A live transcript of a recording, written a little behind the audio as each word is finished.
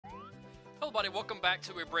everybody, welcome back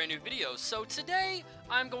to a brand new video. So today,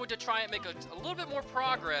 I'm going to try and make a little bit more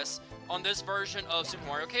progress on this version of Super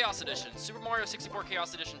Mario Chaos Edition. Super Mario 64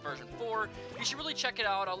 Chaos Edition version 4. You should really check it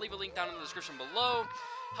out. I'll leave a link down in the description below.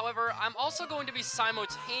 However, I'm also going to be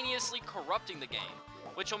simultaneously corrupting the game,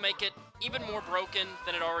 which will make it even more broken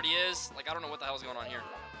than it already is. Like, I don't know what the hell's going on here.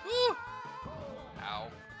 Woo! Ow.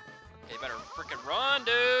 Okay, better freaking run,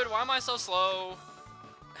 dude. Why am I so slow?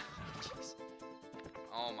 Jeez.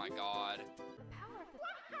 Oh my god.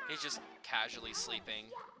 He's just casually sleeping.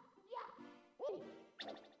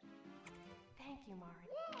 Thank you,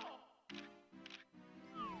 Mario.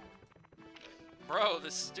 Bro,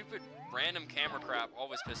 this stupid random camera crap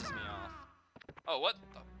always pisses me off. Oh, what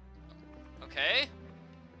the? Okay.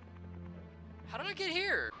 How did I get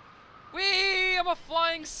here? Whee! I'm a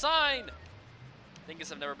flying sign! Thing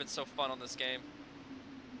is, I've never been so fun on this game.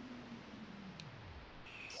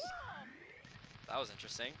 That was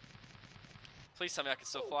interesting. Please tell me I can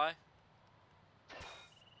still fly.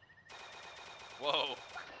 Whoa.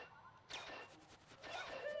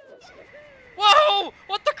 Whoa!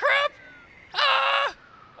 What the crap? Ah!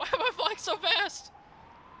 Why am I flying so fast?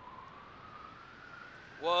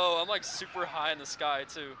 Whoa, I'm like super high in the sky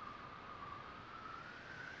too.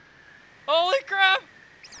 Holy crap!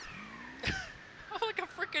 I'm like a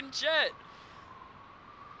freaking jet.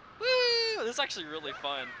 Woo! This is actually really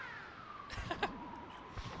fun.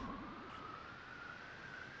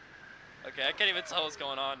 Okay, I can't even tell what's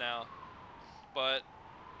going on now. But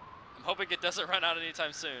I'm hoping it doesn't run out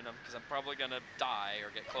anytime soon, because I'm probably gonna die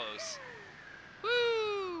or get close.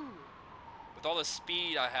 Woo! With all the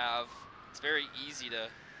speed I have, it's very easy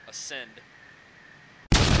to ascend.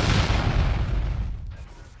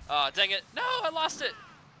 Ah, dang it. No, I lost it!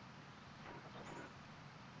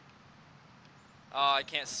 Oh, I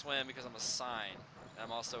can't swim because I'm a sign. And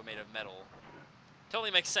I'm also made of metal.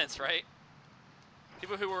 Totally makes sense, right?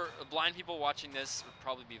 People who are blind people watching this would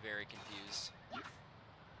probably be very confused.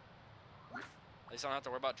 At least I don't have to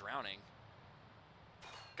worry about drowning.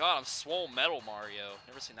 God, I'm swole metal, Mario.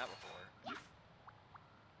 Never seen that before.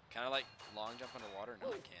 Can I like long jump underwater? No,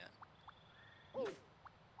 I can't.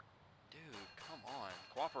 Dude, come on.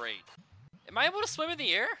 Cooperate. Am I able to swim in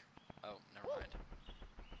the air? Oh, never mind.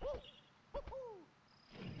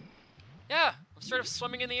 Yeah, I'm straight up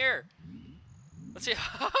swimming in the air. Let's see.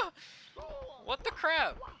 What the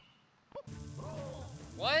crap?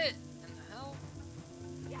 What in the hell?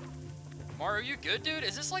 Mario, you good, dude?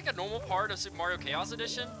 Is this like a normal part of Super Mario Chaos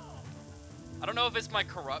Edition? I don't know if it's my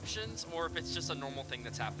corruptions or if it's just a normal thing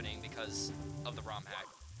that's happening because of the ROM hack.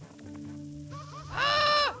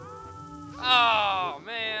 Ah! Oh,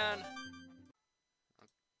 man.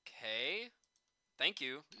 Okay. Thank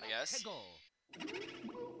you, I guess.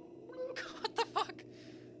 What the fuck?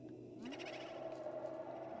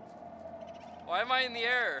 Why am I in the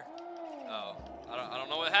air? Oh, I don't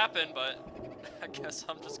know what happened, but I guess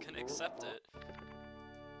I'm just gonna accept it.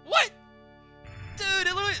 What? Dude,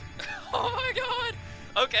 it literally... Oh my god!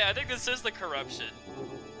 Okay, I think this is the corruption.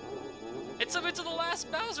 It's up into the last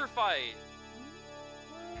Bowser fight.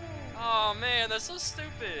 Oh man, that's so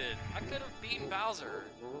stupid. I could have beaten Bowser.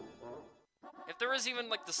 If there was even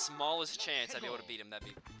like the smallest chance I'd be able to beat him, that'd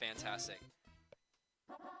be fantastic.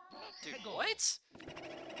 Dude, what?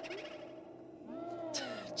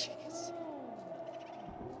 Jeez.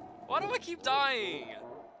 Why do I keep dying?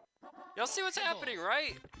 Y'all see what's happening,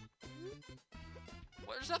 right?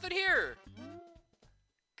 Well, there's nothing here.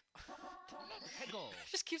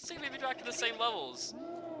 Just keep taking me back to the same levels.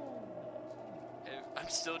 I'm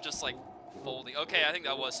still just like folding. Okay, I think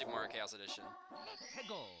that was Super Mario Chaos Edition.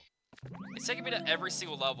 It's taking me to every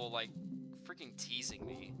single level, like freaking teasing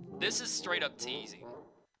me. This is straight up teasing.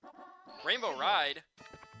 Rainbow Ride?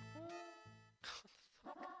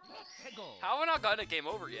 How have I not gotten a game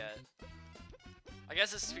over yet? I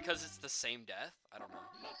guess it's because it's the same death? I don't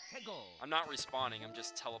know. I'm not respawning, I'm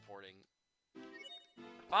just teleporting.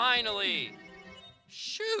 Finally!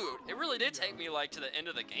 Shoot! It really did take me like to the end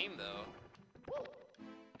of the game though.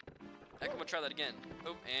 Heck, I'm gonna try that again.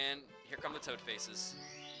 Oh, and here come the toad faces.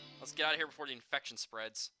 Let's get out of here before the infection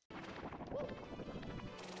spreads.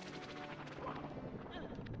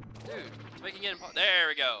 Dude, it's making it impossible. There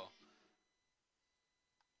we go.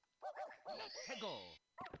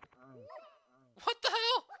 What the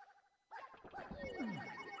hell?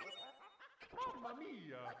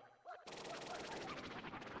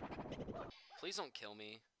 Please don't kill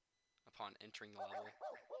me upon entering the level.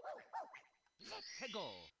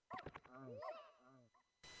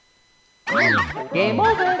 Game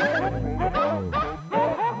over!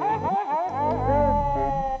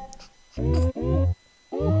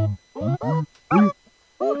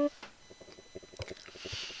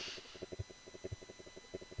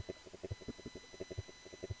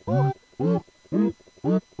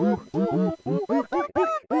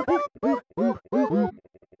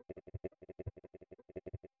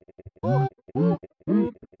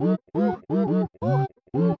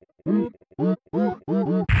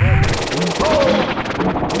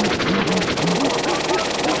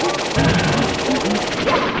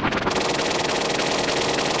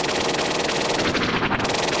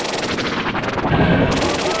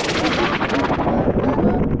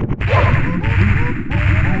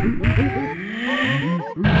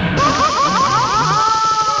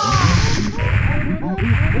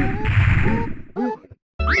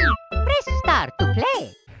 Press start to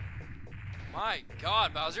play. My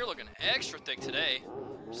God, Bowser, you're looking extra thick today.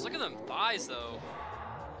 Just look at them thighs, though.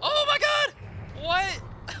 Oh my God! What?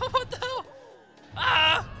 What the hell?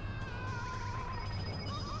 Ah!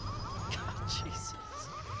 God, Jesus.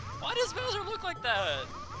 Why does Bowser look like that?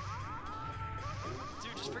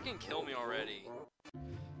 Dude, just freaking kill me already.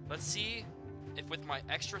 Let's see if with my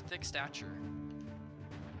extra thick stature,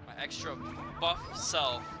 my extra buff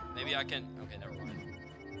self, maybe I can... Okay, never mind.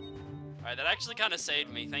 Alright, that actually kind of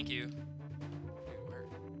saved me. Thank you.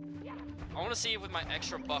 I want to see if with my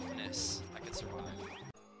extra buffness, I can survive.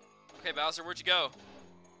 Okay, Bowser, where'd you go?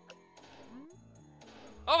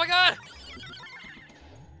 Oh my God!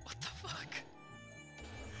 What the fuck?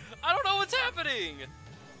 I don't know what's happening!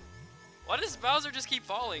 Why does Bowser just keep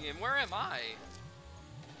falling, and where am I?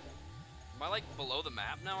 Am I like below the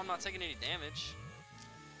map now? I'm not taking any damage.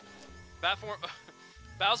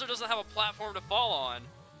 Bowser doesn't have a platform to fall on.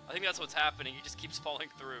 I think that's what's happening. He just keeps falling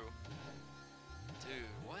through. Dude,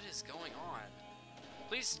 what is going on?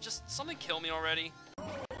 Please, just something kill me already.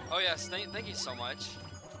 Oh yes, thank you so much.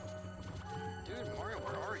 Dude, Mario,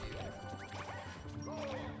 where are you?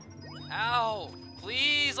 Ow!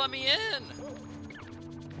 Please let me in!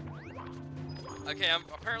 Okay, I'm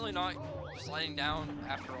apparently not sliding down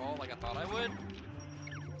after all like I thought I would.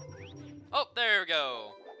 Oh, there we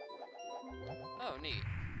go. Oh, neat.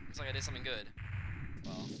 Looks like I did something good.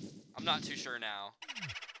 Well, I'm not too sure now.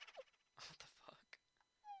 What the fuck?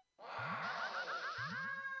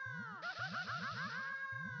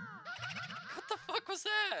 What the fuck was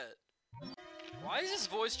that? Why is his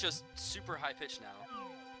voice just super high pitched now?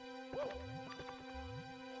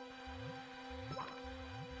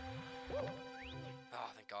 Oh,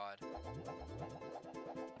 thank God.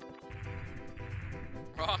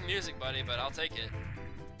 Wrong music, buddy, but I'll take it.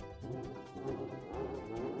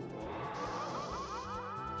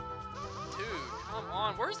 Dude, come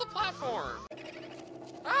on. Where's the platform?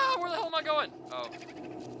 Ah, where the hell am I going? Oh.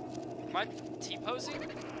 Am I T-posing?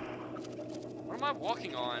 What am I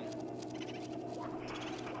walking on?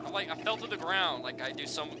 I fell through the ground like I do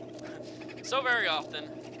so very often.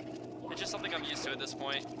 It's just something I'm used to at this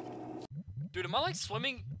point. Dude, am I like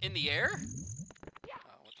swimming in the air? Oh,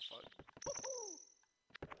 what the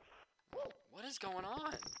fuck? What is going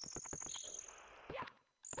on?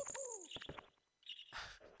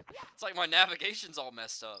 It's like my navigation's all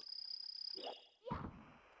messed up.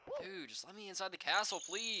 Dude, just let me inside the castle,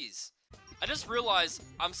 please. I just realized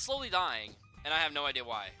I'm slowly dying, and I have no idea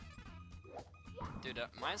why. Dude, am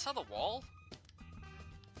I inside the wall?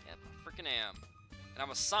 Yeah, I freaking am. And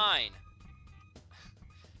I'm a sign.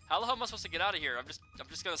 How the hell am I supposed to get out of here? I'm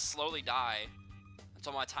just gonna slowly die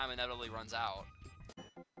until my time inevitably runs out.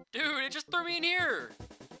 Dude, it just threw me in here.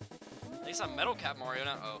 At least I'm Metal Cap Mario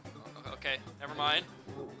now. Oh, okay, never mind.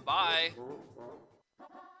 Bye.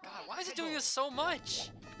 God, why is it doing this so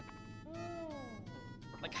much?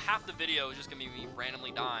 Like half the video is just gonna be me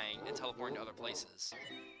randomly dying and teleporting to other places.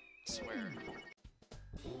 I swear.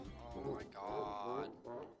 Oh my God.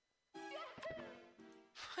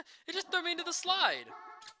 It just threw me into the slide.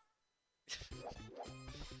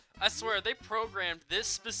 I swear, they programmed this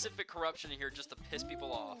specific corruption in here just to piss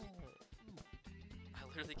people off. I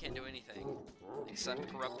literally can't do anything except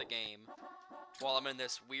corrupt the game while I'm in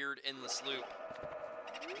this weird endless loop.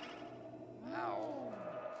 Ow.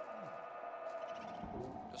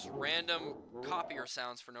 Just random copier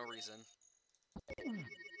sounds for no reason.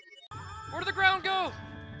 Where did the ground go?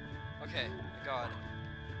 Okay, my God.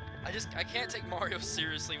 I can't take Mario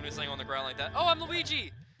seriously when he's laying on the ground like that. Oh, I'm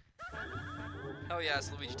Luigi! Oh yeah,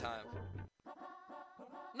 it's Luigi time.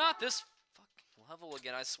 Not this fucking level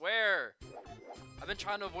again, I swear! I've been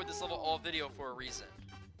trying to avoid this level all video for a reason.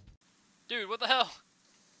 Dude, what the hell?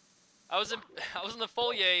 I was in the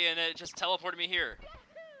foyer and it just teleported me here.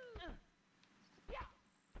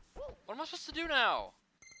 What am I supposed to do now?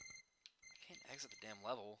 I can't exit the damn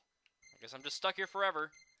level. I guess I'm just stuck here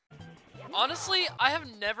forever. Honestly, I have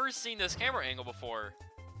never seen this camera angle before.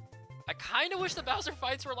 I kind of wish the Bowser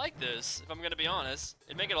fights were like this, if I'm going to be honest.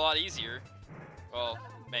 It'd make it a lot easier. Well,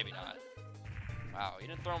 maybe not. Wow, you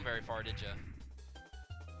didn't throw him very far, did you?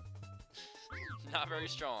 Not very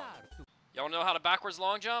strong. Y'all know how to backwards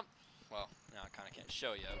long jump? Well, now I kind of can't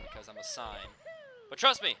show you because I'm a sign. But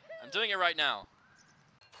trust me, I'm doing it right now.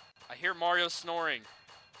 I hear Mario snoring.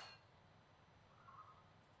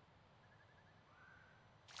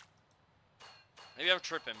 Maybe I'm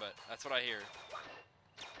tripping, but that's what I hear.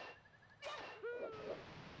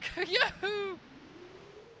 Yahoo!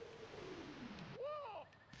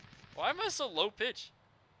 Why am I so low pitch?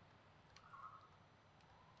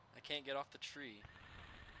 I can't get off the tree.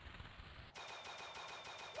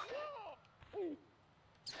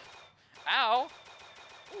 Ow!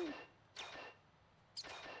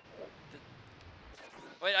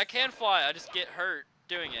 Wait, I can fly. I just get hurt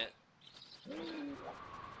doing it.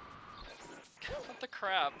 What the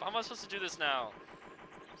crap? How am I supposed to do this now?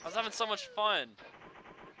 I was having so much fun.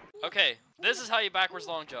 Okay, this is how you backwards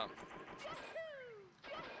long jump.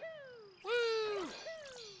 Woo!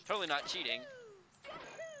 Totally not cheating.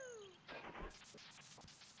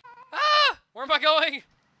 Ah! Where am I going?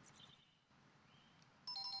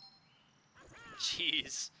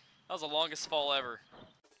 Jeez. That was the longest fall ever.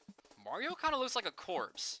 Mario kind of looks like a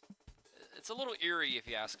corpse. It's a little eerie if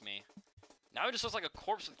you ask me. Now he just looks like a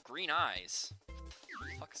corpse with green eyes. What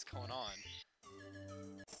the fuck is going on?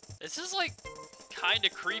 This is like kind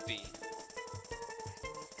of creepy.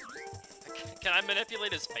 Can I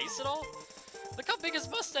manipulate his face at all? Look how big his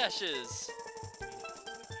mustache is.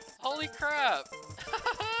 Holy crap.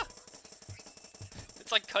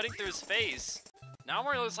 It's like cutting through his face. Now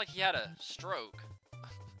Mario looks like he had a stroke.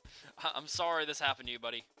 I'm sorry this happened to you,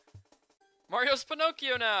 buddy. Mario's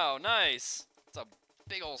Pinocchio now. Nice. It's a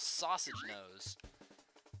big old sausage nose.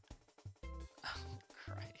 Oh,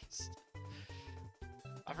 Christ.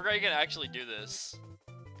 I forgot you can actually do this.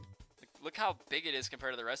 Look how big it is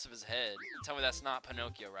compared to the rest of his head. Tell me that's not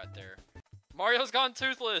Pinocchio right there. Mario's gone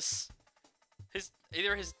toothless.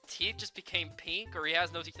 Either his teeth just became pink or he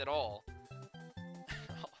has no teeth at all.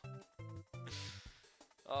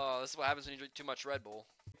 Oh, this is what happens when you drink too much Red Bull.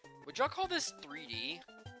 Would y'all call this 3D?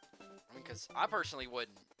 I mean, because I personally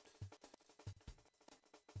wouldn't.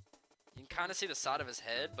 You can kind of see the side of his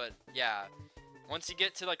head, but yeah. Once you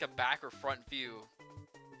get to like a back or front view,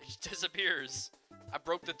 it just disappears. I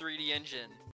broke the 3D engine.